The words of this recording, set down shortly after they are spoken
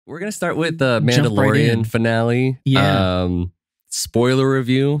We're going to start with the Jump right in. Mandalorian finale. Yeah. Spoiler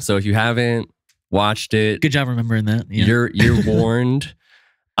review. So if you haven't watched it, Good job remembering that. Yeah. you're warned.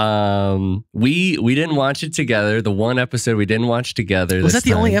 We didn't watch it together. The one episode we didn't watch together. Was that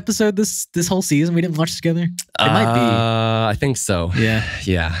the only episode this whole season we didn't watch together? It might be. I think so. Yeah.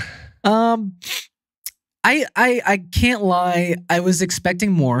 Yeah. I can't lie. I was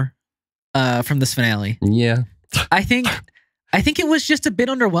expecting more from this finale. Yeah. I think it was just a bit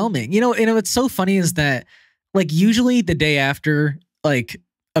underwhelming. You know, what's so funny is that like usually the day after like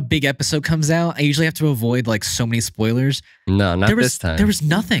a big episode comes out, I usually have to avoid like so many spoilers. No, not this time. There was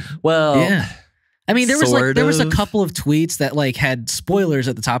nothing. Well, yeah. I mean, there was a couple of tweets that like had spoilers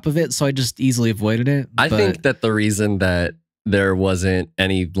at the top of it, so I just easily avoided it. I think that the reason that there wasn't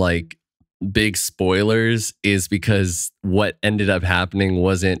any like big spoilers is because what ended up happening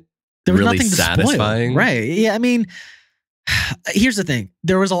wasn't really satisfying. Right. Yeah, I mean, here's the thing.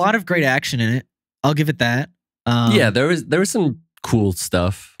 There was a lot of great action in it. I'll give it that. Yeah, there was some cool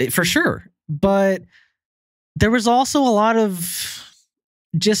stuff. For sure. But there was also a lot of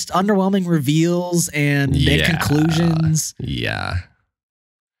just underwhelming reveals and conclusions. Yeah.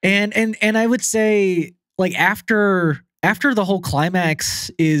 And I would say like after the whole climax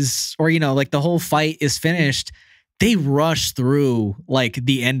is, or, you know, like the whole fight is finished, they rush through like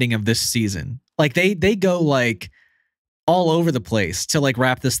the ending of this season. Like they go like all over the place to like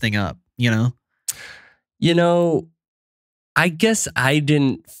wrap this thing up, you know? You know, I guess I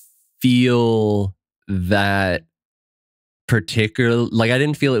didn't feel that I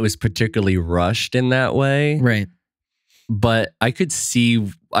didn't feel it was particularly rushed in that way. Right. But I could see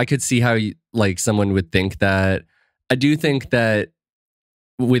how like someone would think that. I do think that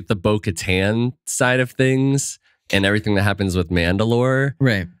with the Bo-Katan side of things and everything that happens with Mandalore,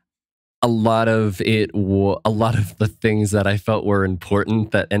 right, a lot of the things that I felt were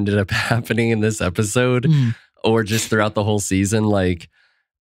important that ended up happening in this episode or just throughout the whole season, like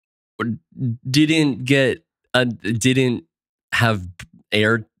didn't get any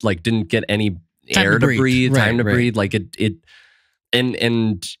air to breathe, time to breathe. Like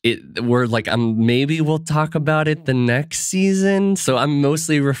we're like, maybe we'll talk about it the next season. So I'm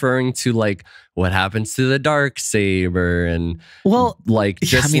mostly referring to like what happens to the Darksaber and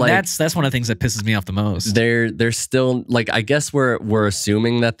that's one of the things that pisses me off the most. They're still like, I guess we're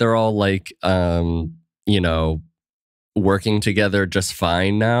assuming that they're all like working together just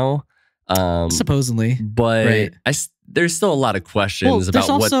fine now. Supposedly, but there's still a lot of questions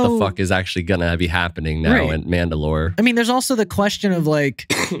about what the fuck is actually gonna be happening now in Mandalore. I mean, there's also the question of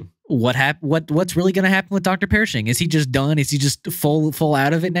like, what's really gonna happen with Dr. Pershing? Is he just done? Is he just full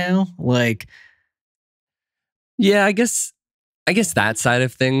out of it now? Like, yeah, I guess that side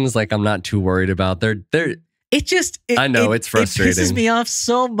of things, like, I'm not too worried about. I know it's frustrating. It pisses me off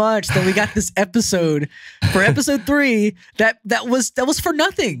so much that we got this episode for episode 3 that was for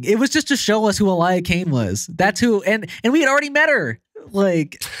nothing. It was just to show us who Elia Kane was. That's who, and we had already met her.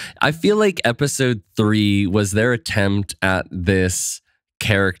 Like, I feel like episode 3 was their attempt at this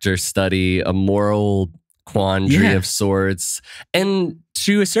character study, a moral quandary of sorts, and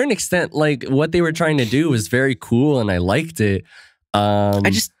to a certain extent, like what they were trying to do was very cool, and I liked it.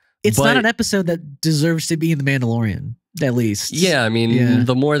 It's not an episode that deserves to be in The Mandalorian, at least. Yeah, I mean,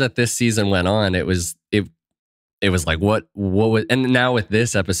 the more that this season went on, it was like what was, and now with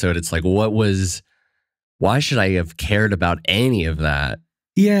this episode, it's like why should I have cared about any of that?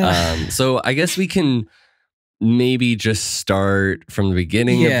 Yeah. So I guess we can maybe just start from the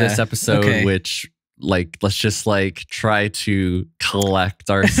beginning of this episode, which like let's just like try to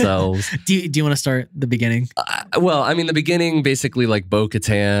collect ourselves. Do you want to start the beginning? Well, I mean, the beginning basically like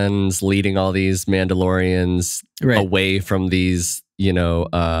Bo-Katan's leading all these Mandalorians away from these,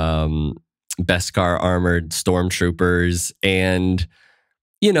 Beskar armored stormtroopers, and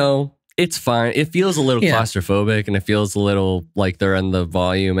it's fine. It feels a little claustrophobic, and it feels a little like they're in the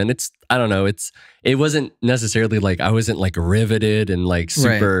volume, and I don't know. It wasn't necessarily like I wasn't like riveted and like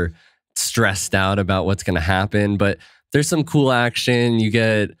super stressed out about what's going to happen, but there's some cool action. You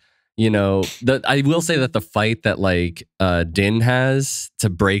get, I will say that the fight that like Din has to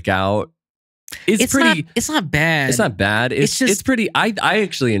break out it's pretty. It's not bad. It's not bad. It's pretty. I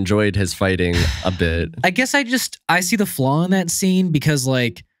actually enjoyed his fighting a bit. I guess I see the flaw in that scene because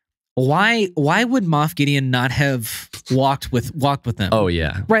like, why would Moff Gideon not have walked with them? Oh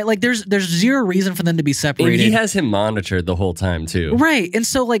yeah, right. Like there's zero reason for them to be separated. And he has him monitored the whole time too. Right, and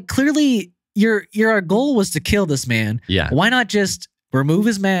so like clearly your goal was to kill this man. Yeah. Why not just remove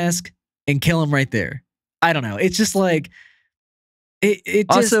his mask and kill him right there? I don't know. It's just like it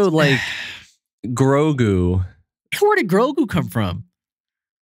just, also like Grogu. Where did Grogu come from?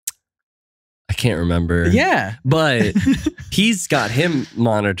 can't remember. Yeah. But he's got him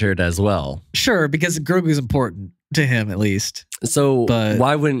monitored as well. Sure, because Grogu's important to him at least. So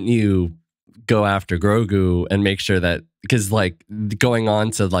why wouldn't you go after Grogu and make sure that, because like going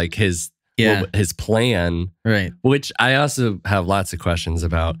on to like his plan, right? Which I also have lots of questions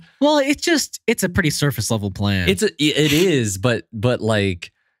about. Well, it's a pretty surface level plan. It is, but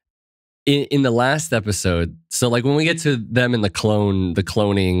like in the last episode, so like when we get to them in the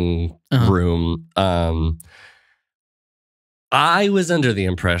cloning room, I was under the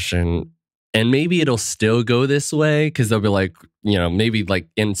impression, and maybe it'll still go this way, because they'll be like, you know, maybe like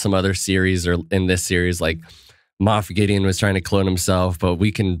in some other series or in this series, like Moff Gideon was trying to clone himself, but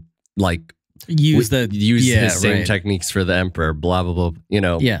we can like use his same techniques for the Emperor, blah, blah, blah, you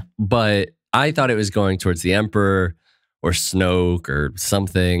know. Yeah. But I thought it was going towards the Emperor or Snoke or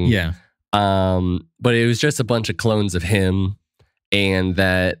something. Yeah. But it was just a bunch of clones of him, and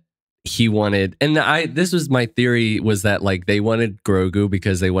that he wanted, and this was my theory, was that like they wanted Grogu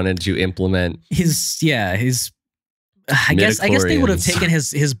because they wanted to implement his I guess they would have taken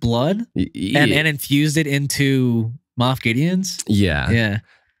his blood and infused it into Moff Gideon's. Yeah.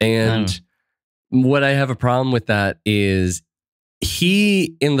 And what I have a problem with that is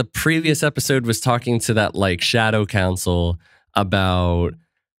he, in the previous episode, was talking to that like Shadow Council about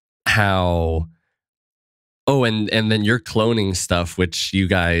how, and then you're cloning stuff, which you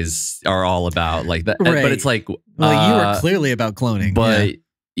guys are all about, like that. Right. But it's like, well, you were clearly about cloning, but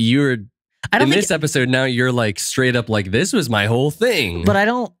you're. In this episode, now you're like straight up like, this was my whole thing. But I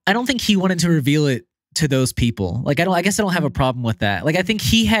don't think he wanted to reveal it to those people. Like I guess I don't have a problem with that. Like I think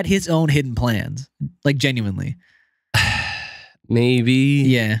he had his own hidden plans. Like genuinely. Maybe.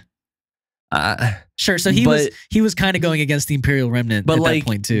 Yeah. Sure. So he was kind of going against the Imperial Remnant at that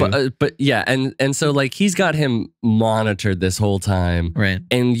point too. But yeah, and so like he's got him monitored this whole time, right?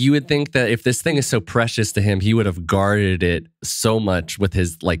 And you would think that if this thing is so precious to him, he would have guarded it so much with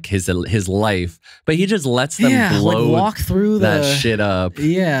his life. But he just lets them walk through that shit up.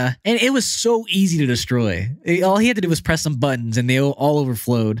 Yeah, and it was so easy to destroy. All he had to do was press some buttons, and they all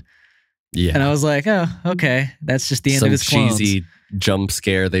overflowed. Yeah, and I was like, oh, okay, that's just the end of his clones. Cheesy jump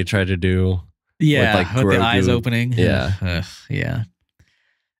scare they try to do. Yeah, with the eyes opening. Yeah. Yeah.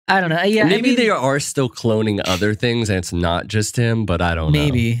 I don't know. Yeah, maybe they are still cloning other things and it's not just him, but I don't know.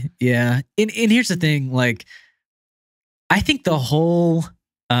 Maybe. Yeah. And here's the thing, like I think the whole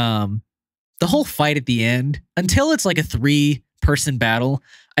fight at the end, until it's like a 3-person battle,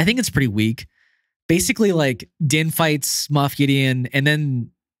 I think it's pretty weak. Basically, like Din fights Moff Gideon, and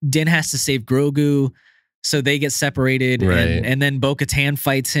then Din has to save Grogu, so they get separated, right. and then Bo-Katan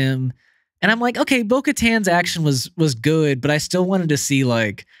fights him. And I'm like, okay, Bo-Katan's action was good, but I still wanted to see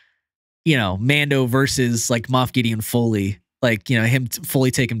like, you know, Mando versus like Moff Gideon fully, like, you know, him fully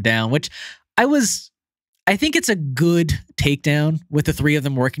take him down, which I think it's a good takedown with the 3 of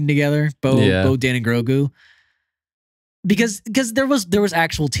them working together, Bo, Din, and Grogu. Because there was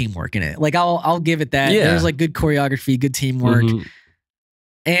actual teamwork in it. Like I'll give it that. Yeah. There's like good choreography, good teamwork. Mm-hmm.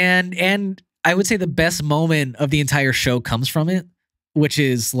 And I would say the best moment of the entire show comes from it, which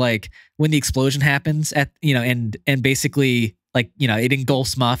is like when the explosion happens at, you know, and basically like, you know, it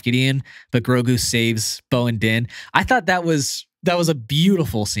engulfs Moff Gideon, but Grogu saves Bo and Din. I thought that was a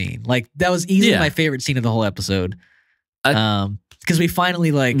beautiful scene. Like that was easily my favorite scene of the whole episode. Because we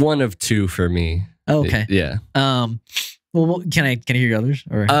finally like one of 2 for me. Oh, okay. Yeah. Well, can I hear your others?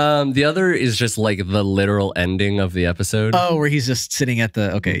 Or the other is just like the literal ending of the episode. Oh, where he's just sitting at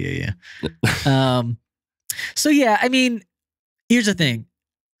the yeah. So yeah, I mean, here's the thing.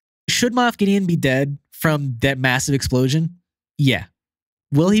 Should Moff Gideon be dead from that massive explosion? Yeah.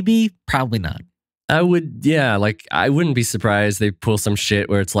 Will he be? Probably not. I wouldn't be surprised they pull some shit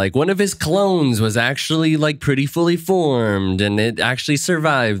where it's like one of his clones was actually like pretty fully formed and it actually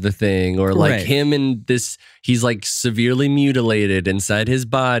survived the thing, or like him and this, he's like severely mutilated inside his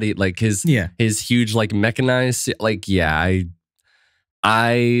body, like his huge like mechanized, like I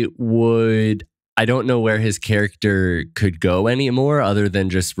don't know where his character could go anymore other than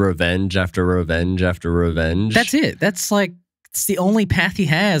just revenge after revenge after revenge. That's it. That's like, it's the only path he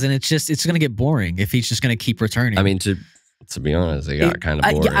has, and it's going to get boring if he's just going to keep returning. I mean, to be honest, it got kind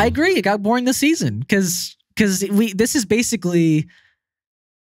of boring. I agree. It got boring this season because this is basically,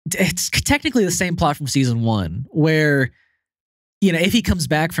 it's technically the same plot from season 1, where, you know, if he comes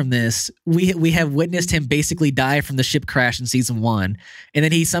back from this, we have witnessed him basically die from the ship crash in season 1, and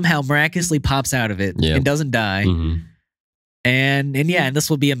then he somehow miraculously pops out of it and doesn't die. Mm-hmm. And this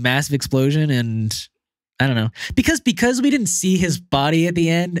will be a massive explosion, and I don't know. Because we didn't see his body at the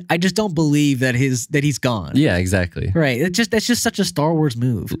end, I just don't believe that he's gone. Yeah, exactly. Right. That's just such a Star Wars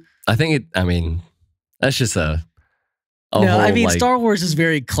move. I mean, that's just a no, whole, I mean, like, Star Wars is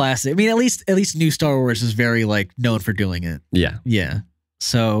very classic. I mean, at least new Star Wars is very like known for doing it. Yeah. Yeah.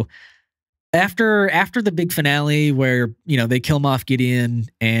 So after the big finale where, you know, they kill Moff Gideon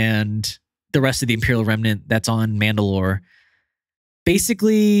and the rest of the Imperial Remnant that's on Mandalore,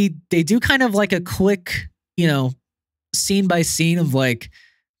 basically they do kind of like a quick, you know, scene by scene of like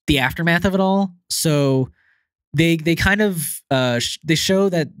the aftermath of it all. So they kind of they show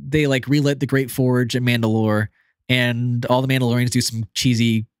that they like relit the Great Forge at Mandalore, and all the Mandalorians do some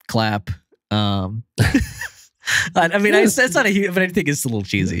cheesy clap. I mean, that's not a huge, but I think it's a little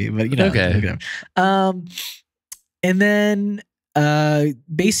cheesy. But you know, okay. And then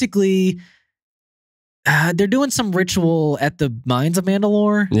basically, they're doing some ritual at the mines of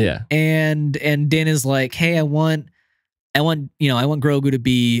Mandalore. Yeah, and Din is like, "Hey, I want Grogu to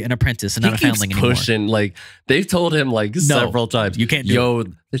be an apprentice and not a foundling anymore." Pushing, like they've told him like several times, you can't do it.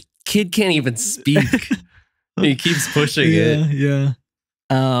 The kid can't even speak. He keeps pushing it. Yeah.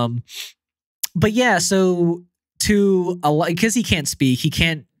 But yeah, so because he can't speak, he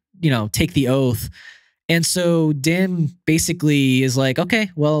can't, you know, take the oath. And so Din basically is like,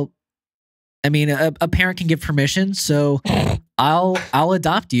 okay, well, I mean, a parent can give permission, so I'll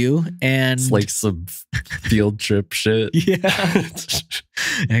adopt you. And it's like some field trip shit. Yeah.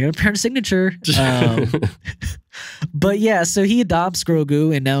 I got a parent signature. But yeah, so he adopts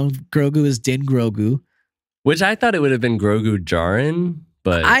Grogu, and now Grogu is Din Grogu. Which I thought it would have been Grogu Jaren,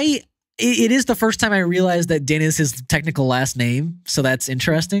 but it is the first time I realized that Din is his technical last name, so that's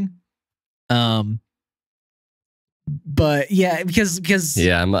interesting. But yeah, because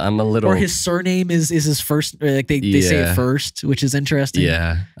yeah, I'm a little, or his surname is his first, like they say it first, which is interesting.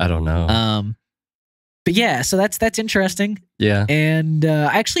 Yeah, I don't know. But yeah, so that's interesting. Yeah, and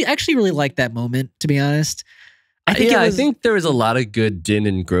I actually really like that moment, to be honest. I think there was a lot of good Din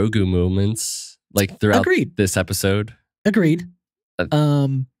and Grogu moments. Like throughout this episode. Agreed. I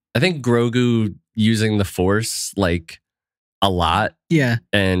think Grogu using the Force like a lot. Yeah.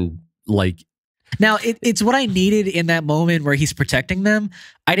 And like, now it's what I needed in that moment where he's protecting them.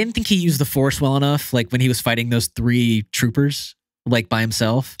 I didn't think he used the Force well enough, like when he was fighting those 3 troopers like by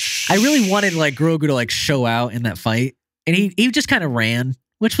himself. I really wanted like Grogu to like show out in that fight, and he just kind of ran,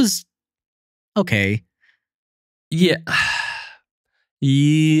 which was okay. Yeah.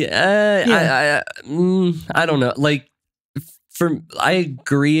 Yeah, I don't know. Like, I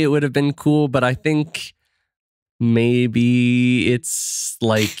agree it would have been cool, but I think maybe it's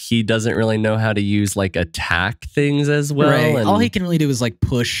like he doesn't really know how to use like attack things as well. Right. And all he can really do is like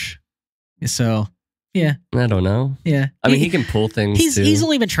push. So yeah, I don't know. Yeah, I mean, he can pull things. He's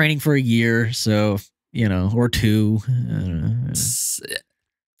only been training for a year, so you know, or 2.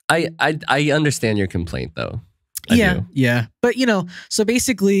 I understand your complaint though. Yeah. But you know, so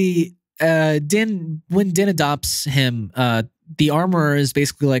basically, when Din adopts him, the armorer is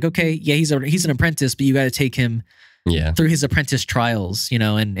basically like, okay, yeah, he's an apprentice, but you got to take him through his apprentice trials, you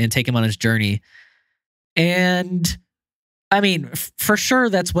know, and take him on his journey. And I mean, for sure,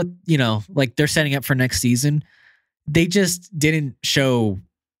 that's what, you know, like they're setting up for next season. They just didn't show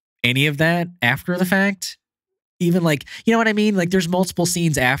any of that after the fact. Even like, you know what I mean? Like there's multiple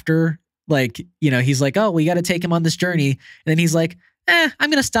scenes after. Like, you know, he's like, oh, we got to take him on this journey. And then he's like, I'm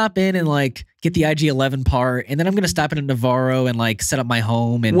going to stop in and like get the IG-11 part. And then I'm going to stop in at Navarro and like set up my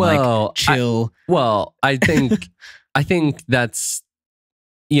home and like chill. I think that's,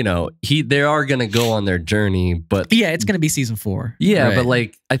 you know, they are going to go on their journey, but yeah, it's going to be season 4. Yeah. Right. But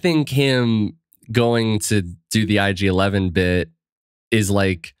like, I think him going to do the IG-11 bit is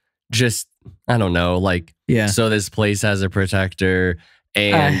like, just, I don't know, like, so this place has a protector.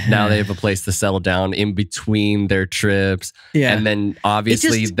 And now they have a place to settle down in between their trips. Yeah, and then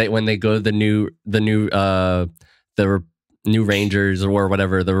obviously when they go to the new Rangers or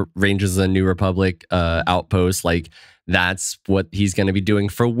whatever, the Rangers of the New Republic outpost, like that's what he's going to be doing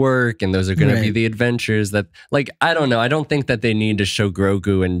for work, and those are going to be the adventures that, like, I don't know. I don't think that they need to show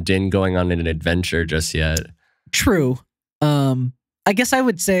Grogu and Din going on an adventure just yet. True. I guess I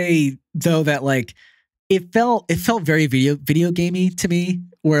would say though that like. It felt very video gamey to me,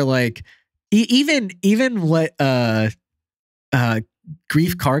 where like even what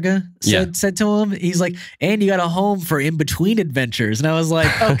Grief Karga said to him, he's like, and you got a home for in between adventures, and I was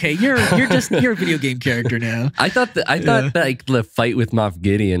like, okay, you're a video game character now. I thought that like the fight with Moff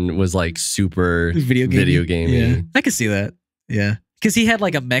Gideon was like super video gamey. Yeah, I could see that. Yeah, because he had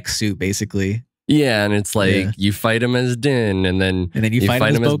like a mech suit basically. Yeah, and it's like you fight him as Din, and then you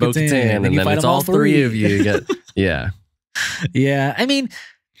fight him as Bo-Katan, and then it's all three of you get. Yeah. Yeah. I mean,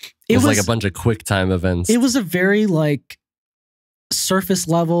 it was like a bunch of quick time events. It was a very like surface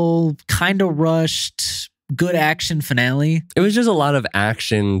level, kind of rushed, good action finale. It was just a lot of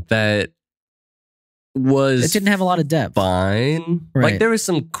action that it didn't have a lot of depth. Fine. Right. Like there was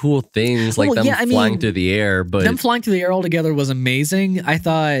some cool things like flying through the air, but them flying through the air altogether was amazing. I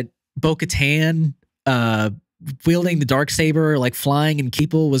thought Bo-Katan wielding the darksaber, like flying in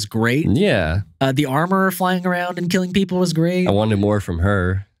people, was great. Yeah. The armor flying around and killing people was great. I wanted more from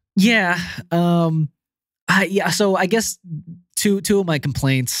her. Yeah. So I guess two of my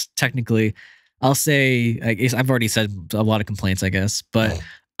complaints, technically, I'll say, I guess I've already said a lot of complaints, I guess, but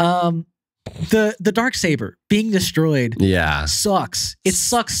the darksaber being destroyed sucks. It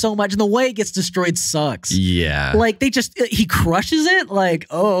sucks so much, and the way it gets destroyed sucks. Yeah. Like he crushes it, like,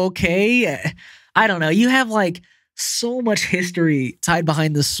 oh, okay. I don't know. You have like so much history tied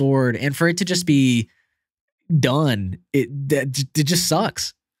behind the sword, and for it to just be done, it just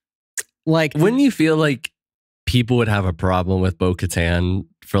sucks. Like, wouldn't you feel like people would have a problem with Bo-Katan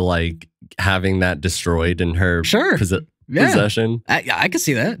for like having that destroyed in her possession? I could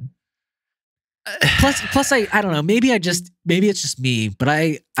see that. Plus, I don't know. Maybe it's just me, but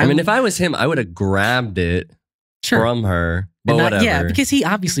I mean, if I was him, I would have grabbed it from her. But whatever. Yeah, because he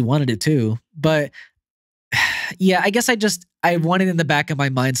obviously wanted it too. But yeah, I guess I wanted in the back of my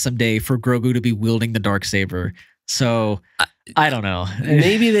mind someday for Grogu to be wielding the darksaber. So I don't know.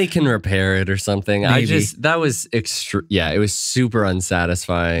 Maybe they can repair it or something. Maybe. That was it was super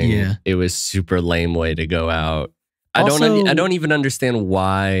unsatisfying. Yeah. It was super lame way to go out. Also, I don't even understand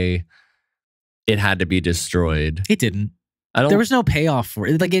why it had to be destroyed. It didn't. There was no payoff for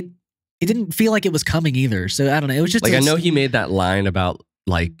it. Like it didn't feel like it was coming either. So I don't know. It was just like I know he made that line about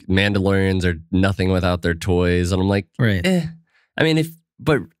like Mandalorians are nothing without their toys, and I'm like, right. I mean, I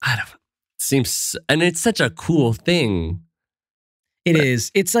don't. Seems, and it's such a cool thing. It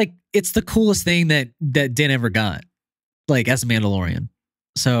is. It's like it's the coolest thing that Din ever got, like as a Mandalorian.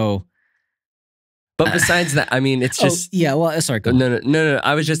 So, but besides that, I mean, it's just Well, sorry. No.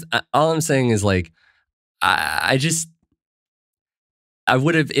 I was just all I'm saying is like, I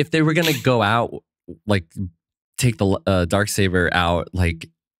would have if they were gonna go out like take the darksaber out, like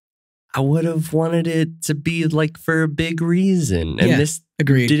I would have wanted it to be like for a big reason, and this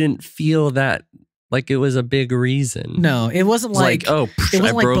didn't feel that like it was a big reason. No, it wasn't like it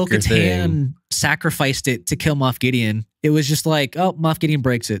wasn't like Bo-Katan sacrificed it to kill Moff Gideon. It was just like, oh, Moff Gideon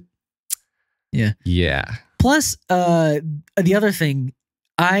breaks it. Yeah. Plus, the other thing,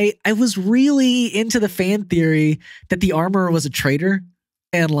 I was really into the fan theory that the armorer was a traitor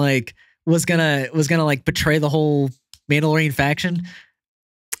and like was gonna like betray the whole Mandalorian faction.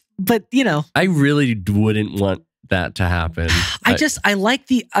 But you know, I really wouldn't want that to happen. I like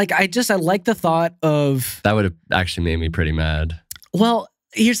the thought of that would have actually made me pretty mad. Well,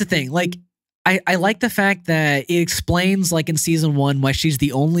 here's the thing. Like, I like the fact that it explains, like in season 1, why she's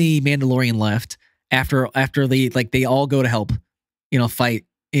the only Mandalorian left after they all go to help, fight,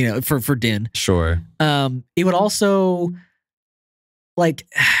 for Din. Sure. It would also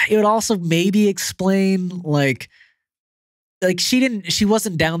maybe explain she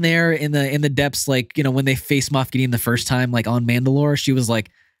wasn't down there in the depths, like, when they faced Moff Gideon the first time, like on Mandalore. She was like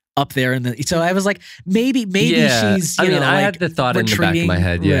up there so I was like, maybe she's, I had the thought in the back of my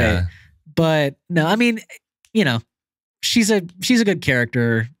head. Yeah. Right. But no, I mean, she's a good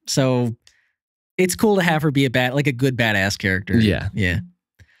character. So it's cool to have her be a good badass character. Yeah. Yeah.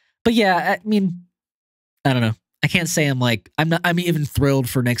 But yeah, I mean, I don't know. I can't say I'm even thrilled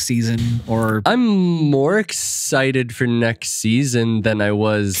for next season, or I'm more excited for next season than I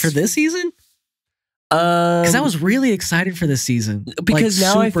was for this season. Because I was really excited for this season. Because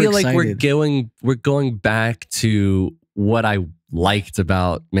now I feel like we're going back to what I liked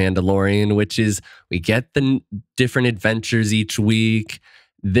about Mandalorian, which is we get the different adventures each week.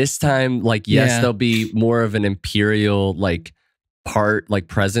 This time, there'll be more of an Imperial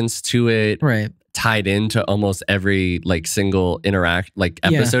presence to it, right? Tied into almost every single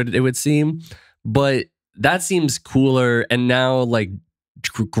episode, it would seem. But that seems cooler. And now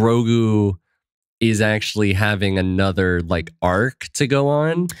Grogu is actually having another arc to go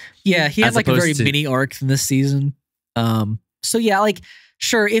on. Yeah, he had a very mini arc in this season. So yeah,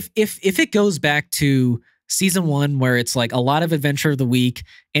 sure, if it goes back to season 1 where it's a lot of adventure of the week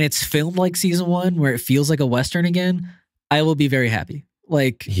and it's filmed like season 1 where it feels like a Western again, I will be very happy.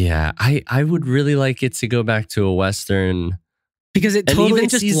 Yeah, I would really like it to go back to a Western, because it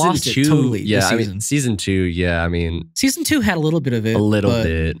just lost it totally. Yeah, season 2. Yeah, I mean, season 2 had a little bit of it. A little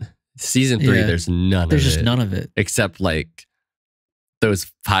bit. Season 3, there's none of it. There's just none of it. Except like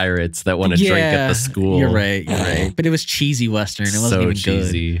those pirates that want to drink at the school. You're right. But it was cheesy Western. It wasn't even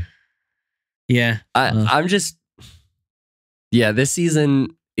cheesy. Good. Yeah. I'm just... Yeah, this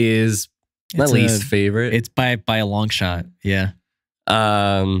season is my least favorite. It's by a long shot. Yeah.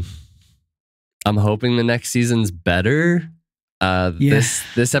 I'm hoping the next season's better.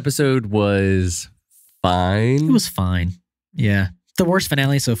 This episode was fine. It was fine. Yeah. The worst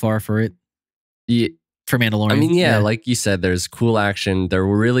finale so far for it. Yeah. For Mandalorian. I mean, like you said, there's cool action. There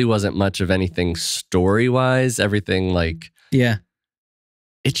really wasn't much of anything story-wise. Everything like... Yeah.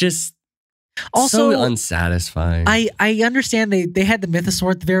 It just... Also so unsatisfying. I understand they had the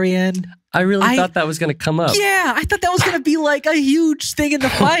mythosaur at the very end. I really thought that was going to come up. Yeah, I thought that was going to be like a huge thing in the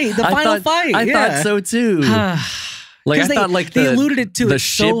fight, the final fight. I thought so too. Like I thought like they alluded it to the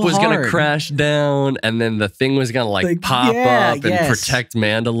ship was going to crash down and then the thing was going to like pop up and protect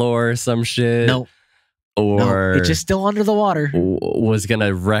Mandalore or some shit. No. Or it's just still under the water. Was going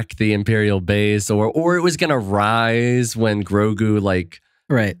to wreck the Imperial base or it was going to rise when Grogu like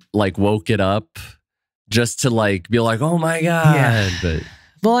woke it up just to like be like, oh my God. Yeah. But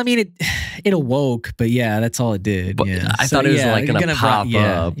well, I mean it awoke, but yeah, that's all it did. But yeah. I thought it was like gonna pop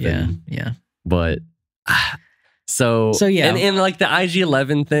up. Yeah. But so yeah. And like the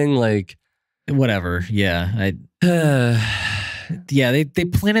IG-11 thing, like whatever. Yeah. They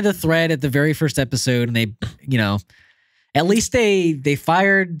planted the thread at the very first episode and they, at least they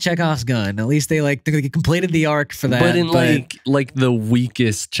fired Chekhov's gun. At least they completed the arc for that. But in like the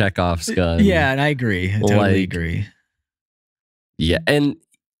weakest Chekhov's gun. Yeah, and I agree. I totally agree. Yeah, and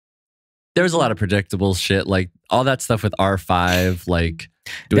there's a lot of predictable shit, like all that stuff with R5, like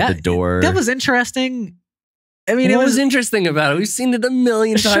with the door. That was interesting. I mean, what was interesting about it? We've seen it a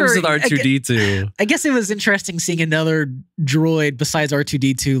million times with R2-D2. I guess it was interesting seeing another droid besides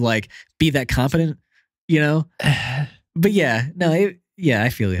R2-D2 like be that competent, But yeah, no, I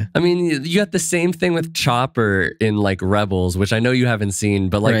feel you. I mean, you got the same thing with Chopper in like Rebels, which I know you haven't seen,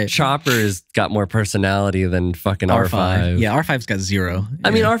 but like Chopper's got more personality than fucking R5. Yeah, R5's got 0. Yeah.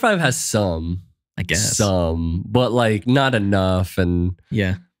 I mean, R5 has some, I guess, but like not enough. And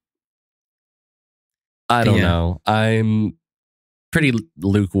yeah, I don't know. I'm pretty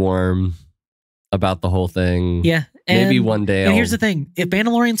lukewarm about the whole thing. Yeah, maybe one day. And here's the thing: if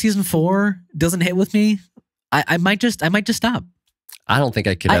Mandalorian season 4 doesn't hit with me, I might just stop. I don't think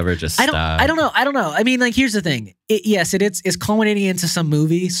I could ever just stop. I don't know. I mean, like, here's the thing. It's culminating into some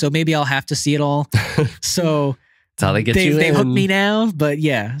movie, so maybe I'll have to see it all. So that's how they get you in. They hooked me now, but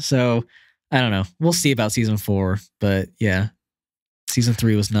yeah. So I don't know. We'll see about season 4, but yeah, season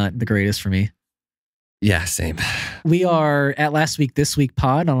 3 was not the greatest for me. Yeah, same. We are at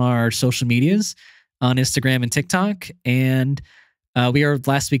LastWeekThisWeekPod on our social medias, on Instagram and TikTok, and we are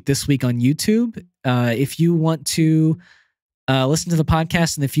Last Week This Week on YouTube. If you want to listen to the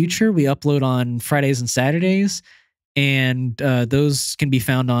podcast in the future, we upload on Fridays and Saturdays, and those can be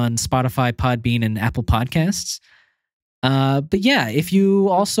found on Spotify, Podbean, and Apple Podcasts. But yeah, if you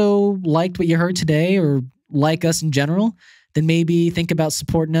also liked what you heard today or like us in general, then maybe think about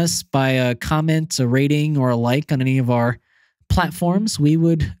supporting us by a comment, a rating, or a like on any of our platforms. We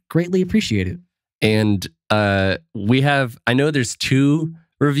would greatly appreciate it. And I know there's 2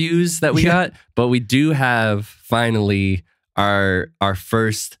 reviews that we got, but we do have finally our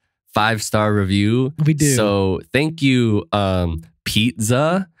first 5-star review. We do. So thank you,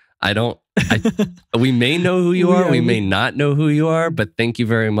 Pizza. We may know who you are. We may not know who you are, but thank you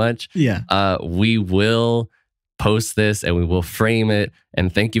very much. Yeah. We will post this and we will frame it.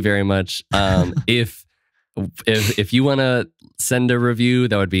 And thank you very much. If you want to send a review,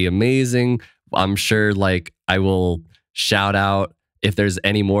 that would be amazing. I'm sure like I will shout out if there's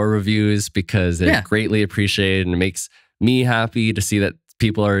any more reviews because they're greatly appreciated and it makes me happy to see that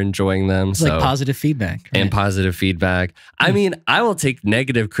people are enjoying them. It's like positive feedback. Right? And positive feedback. I mean, I will take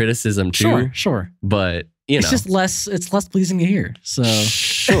negative criticism too. Sure. But it's just less pleasing to hear. So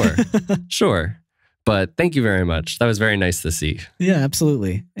sure. But thank you very much. That was very nice to see. Yeah,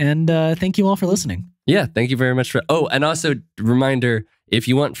 absolutely. And thank you all for listening. Yeah, thank you very much for. Oh, and also reminder: if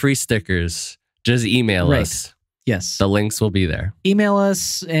you want free stickers, just email us. Yes. The links will be there. Email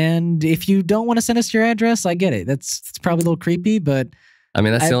us, and if you don't want to send us your address, I get it. It's probably a little creepy, but I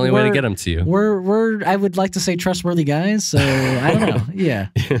mean that's the only way to get them to you. We're I would like to say trustworthy guys, so I don't know. Yeah.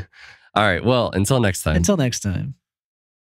 All right. Well, until next time. Until next time.